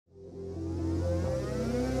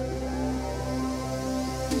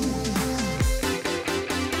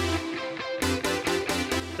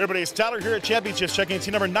Everybody, it's Tyler here at Championships, checking in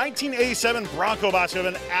team number 1987 Broncobots, who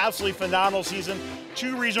have an absolutely phenomenal season.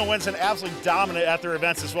 2 regional wins and absolutely dominant at their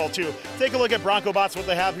events as well, too. Take a look at Broncobots, what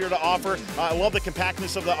they have here to offer. I love the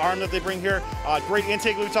compactness of the arm that they bring here. Great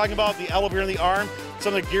intake we were talking about, the elevator in the arm,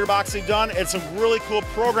 some of the gearbox they've done, and some really cool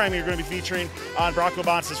programming you're going to be featuring on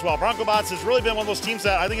Broncobots as well. Broncobots has really been one of those teams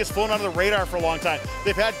that I think has flown under the radar for a long time.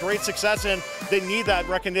 They've had great success, and they need that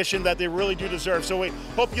recognition that they really do deserve. So we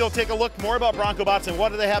hope you'll take a look more about Broncobots and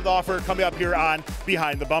what do they have to offer coming up here on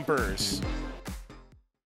Behind the Bumpers.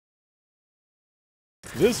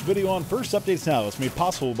 This video on First Updates Now is made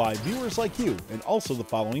possible by viewers like you and also the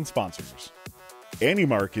following sponsors.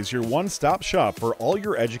 AndyMark is your one-stop shop for all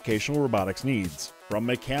your educational robotics needs. From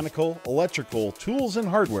mechanical, electrical, tools, and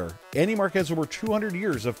hardware, AndyMark has over 200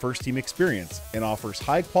 years of first-team experience and offers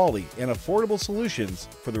high-quality and affordable solutions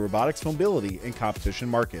for the robotics mobility and competition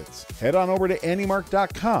markets. Head on over to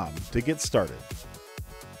andymark.com to get started.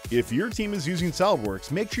 If your team is using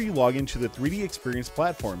SolidWorks, make sure you log into the 3D Experience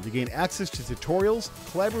platform to gain access to tutorials,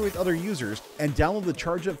 collaborate with other users, and download the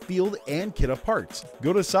Charge Up field and kit of parts.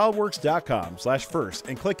 Go to solidworks.com/first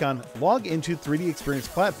and click on Log into 3D Experience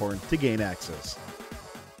platform to gain access.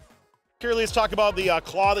 Here, let's talk about the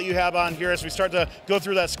claw that you have on here as we start to go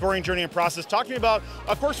through that scoring journey and process. Talk to me about,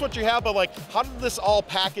 of course, what you have, but like, how did this all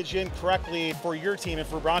package in correctly for your team and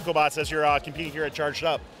for Broncobots as you're competing here at Charged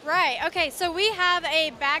Up? Right, okay, so we have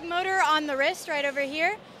a bag motor on the wrist right over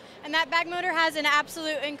here, and that bag motor has an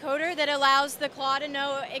absolute encoder that allows the claw to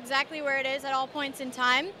know exactly where it is at all points in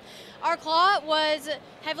time. Our claw was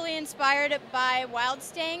heavily inspired by Wild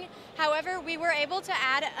Sting. However, we were able to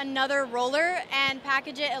add another roller and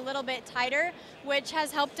package it a little bit tighter, which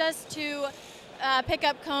has helped us to pick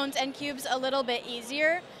up cones and cubes a little bit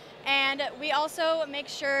easier. And we also make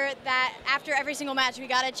sure that after every single match, we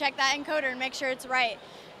gotta check that encoder and make sure it's right.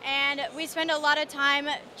 And we spend a lot of time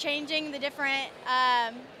changing the different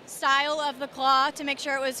style of the claw to make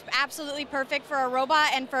sure it was absolutely perfect for a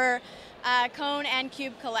robot and for cone and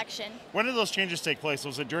cube collection. When did those changes take place?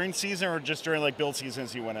 Was it during season or just during like build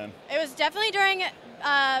seasons you went in? It was definitely during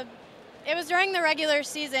the regular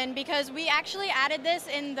season, because we actually added this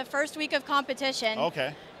in the first week of competition.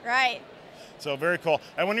 Okay. Right. So very cool.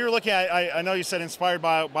 And when you were looking at, I know you said inspired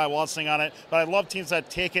by Wild Sting on it, but I love teams that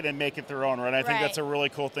take it and make it their own, right? I think that's a really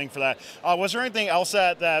cool thing for that. Was there anything else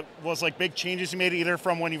that was like big changes you made either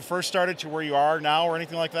from when you first started to where you are now or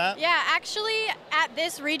anything like that? Yeah, actually at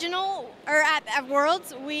this regional, or at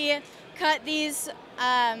Worlds, we cut these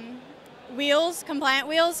wheels, compliant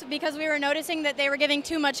wheels, because we were noticing that they were giving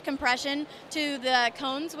too much compression to the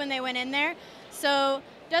cones when they went in there. So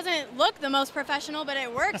doesn't look the most professional, but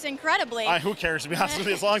it works incredibly. Who cares, to be honest with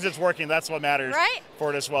you? As long as it's working, that's what matters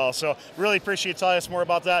for it as well. So really appreciate you telling us more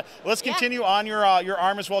about that. Let's continue on your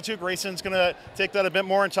arm as well too. Grayson's going to take that a bit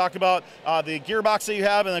more and talk about the gearbox that you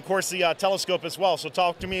have, and of course the telescope as well. So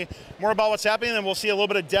talk to me more about what's happening, and we'll see a little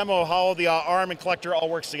bit of demo of how the arm and collector all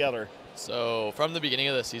works together. So from the beginning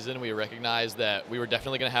of the season, we recognized that we were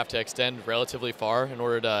definitely going to have to extend relatively far in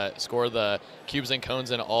order to score the cubes and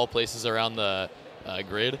cones in all places around the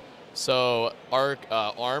grid. So our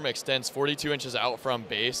arm extends 42 inches out from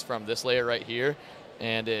base from this layer right here,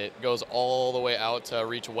 and it goes all the way out to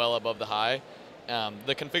reach well above the high.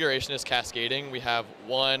 The configuration is cascading. We have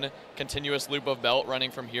one continuous loop of belt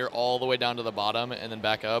running from here all the way down to the bottom and then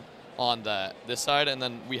back up on this side, and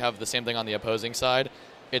then we have the same thing on the opposing side.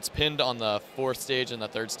 It's pinned on the 4th stage and the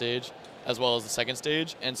 3rd stage, as well as the 2nd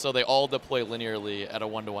stage, and so they all deploy linearly at a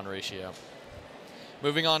 1-to-1 ratio.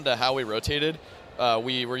 Moving on to how we rotated,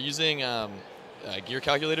 we were using a gear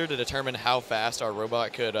calculator to determine how fast our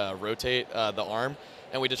robot could rotate the arm,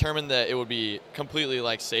 and we determined that it would be completely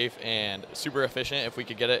safe and super efficient if we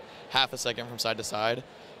could get it half a second from side to side.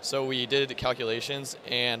 So we did calculations,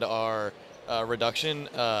 and our reduction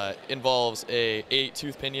involves a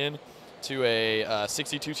 8-tooth pinion to a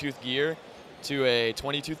 62-tooth gear, to a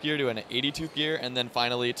 20-tooth gear, to an 80-tooth gear, and then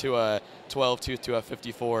finally to a 12-tooth to a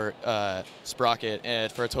 54 sprocket,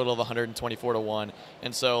 and for a total of 124 to 1.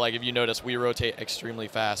 And so, if you notice, we rotate extremely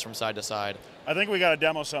fast from side to side. I think we got to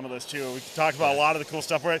demo some of this too. We talked about a lot of the cool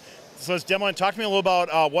stuff. So let's demo and talk to me a little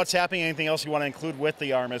about what's happening. Anything else you want to include with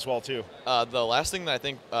the arm as well too? The last thing that I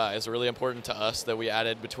think is really important to us that we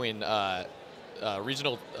added between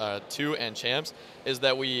Regional 2 and Champs is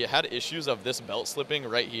that we had issues of this belt slipping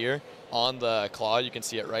right here on the claw. You can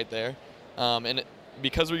see it right there. And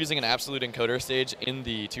because we're using an absolute encoder stage in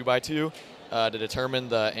the 2x2 to determine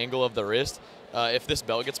the angle of the wrist, if this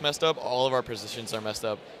belt gets messed up, all of our positions are messed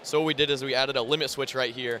up. So what we did is we added a limit switch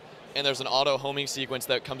right here, and there's an auto homing sequence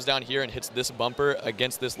that comes down here and hits this bumper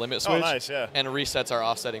against this limit switch and resets our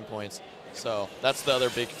offsetting points. So that's the other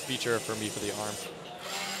big feature for me for the arm.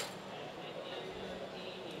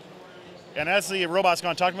 And as the robot's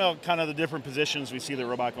going, talk about kind of the different positions we see the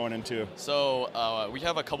robot going into. So we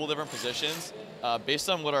have a couple different positions. Based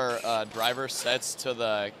on what our driver sets to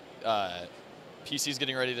the PC's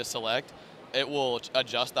getting ready to select, it will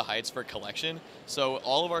adjust the heights for collection. So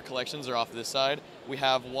all of our collections are off this side. We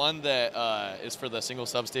have one that is for the single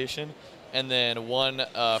substation, and then one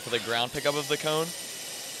for the ground pickup of the cone.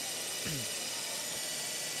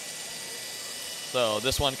 So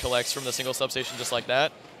this one collects from the single substation just like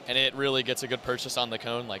that, and it really gets a good purchase on the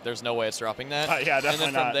cone. Like, there's no way it's dropping that. Yeah, definitely.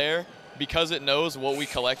 And then from there, because it knows what we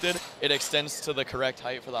collected, it extends to the correct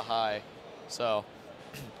height for the high. So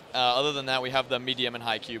other than that, we have the medium and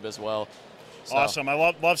high cube as well. So. Awesome. I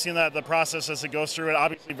love seeing that the process as it goes through it.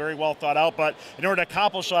 Obviously very well thought out, but in order to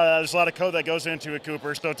accomplish that, there's a lot of code that goes into it,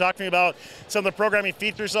 Cooper. So talk to me about some of the programming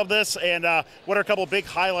features of this, and what are a couple big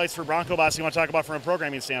highlights for Broncobots you want to talk about from a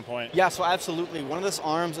programming standpoint? Yeah, so absolutely. One of this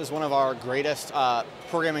arms is one of our greatest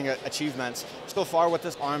programming achievements. So far what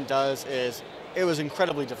this arm does is it was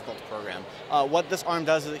incredibly difficult to program. What this arm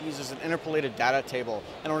does is it uses an interpolated data table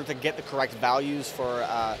in order to get the correct values for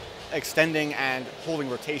extending and holding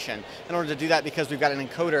rotation. In order to do that, because we've got an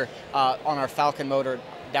encoder on our Falcon motor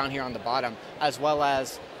down here on the bottom, as well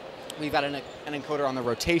as we've got an encoder on the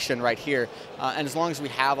rotation right here. And as long as we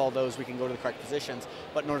have all those, we can go to the correct positions.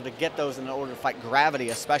 But in order to get those, in order to fight gravity,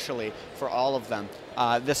 especially for all of them,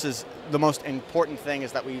 this is the most important thing,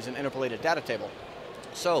 is that we use an interpolated data table.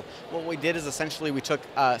 So what we did is essentially we took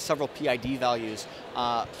several PID values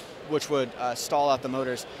which would stall out the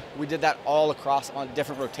motors. We did that all across on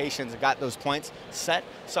different rotations and got those points set,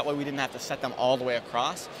 so that way we didn't have to set them all the way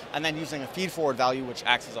across. And then using a feed forward value, which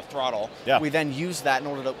acts as a throttle, we then use that in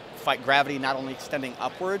order to fight gravity, not only extending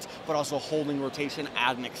upwards, but also holding rotation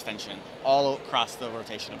at an extension all across the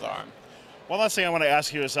rotation of the arm. One last thing I want to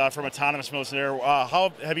ask you is from autonomous modes there,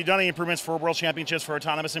 how have you done any improvements for World Championships for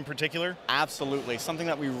autonomous in particular? Absolutely. Something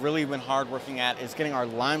that we've really been hard working at is getting our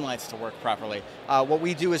limelights to work properly. What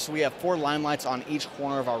we do is we have 4 limelights on each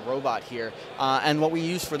corner of our robot here, and what we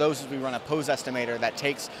use for those is we run a pose estimator that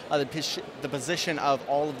takes the position of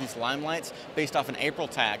all of these limelights based off an April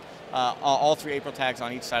tag, all 3 April tags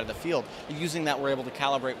on each side of the field. Using that, we're able to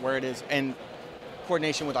calibrate where it is in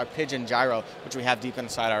coordination with our pigeon gyro, which we have deep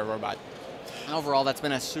inside our robot. Overall, that's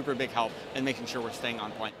been a super big help in making sure we're staying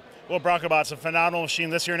on point. Well, Broncobots, a phenomenal machine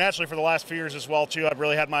this year, and actually for the last few years as well, too. I've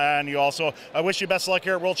really had my eye on you also. I wish you best of luck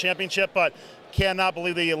here at World Championship, but cannot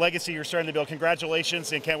believe the legacy you're starting to build.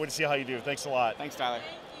 Congratulations, and can't wait to see how you do. Thanks a lot. Thanks, Tyler.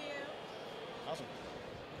 Thank you. Awesome.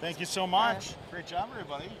 Thank you so much. Great job,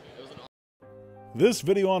 everybody. This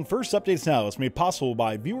video on First Updates Now is made possible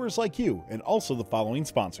by viewers like you and also the following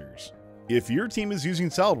sponsors. If your team is using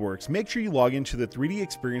SolidWorks, make sure you log into the 3D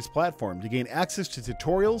Experience platform to gain access to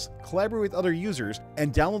tutorials, collaborate with other users,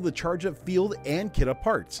 and download the Charge Up Field and Kit Up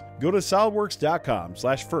parts. Go to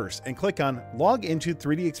solidworks.com/first and click on Log into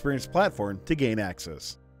 3D Experience platform to gain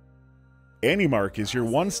access. AnyMark is your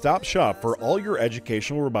one-stop shop for all your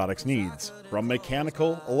educational robotics needs. From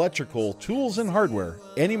mechanical, electrical, tools, and hardware,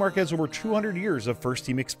 AnyMark has over 200 years of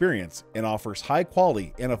first-team experience and offers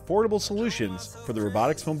high-quality and affordable solutions for the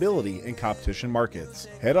robotics mobility and competition markets.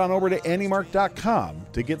 Head on over to anymark.com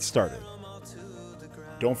to get started.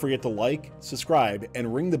 Don't forget to like, subscribe,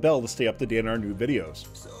 and ring the bell to stay up to date on our new videos.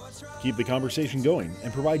 Keep the conversation going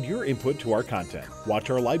and provide your input to our content. Watch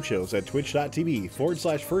our live shows at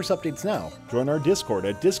twitch.tv/firstupdatesnow. Join our Discord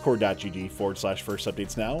at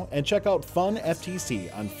discord.gg/firstupdatesnow and check out Fun FTC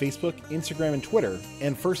on Facebook, Instagram, and Twitter,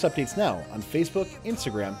 and First Updates Now on Facebook,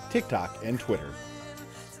 Instagram, TikTok, and Twitter.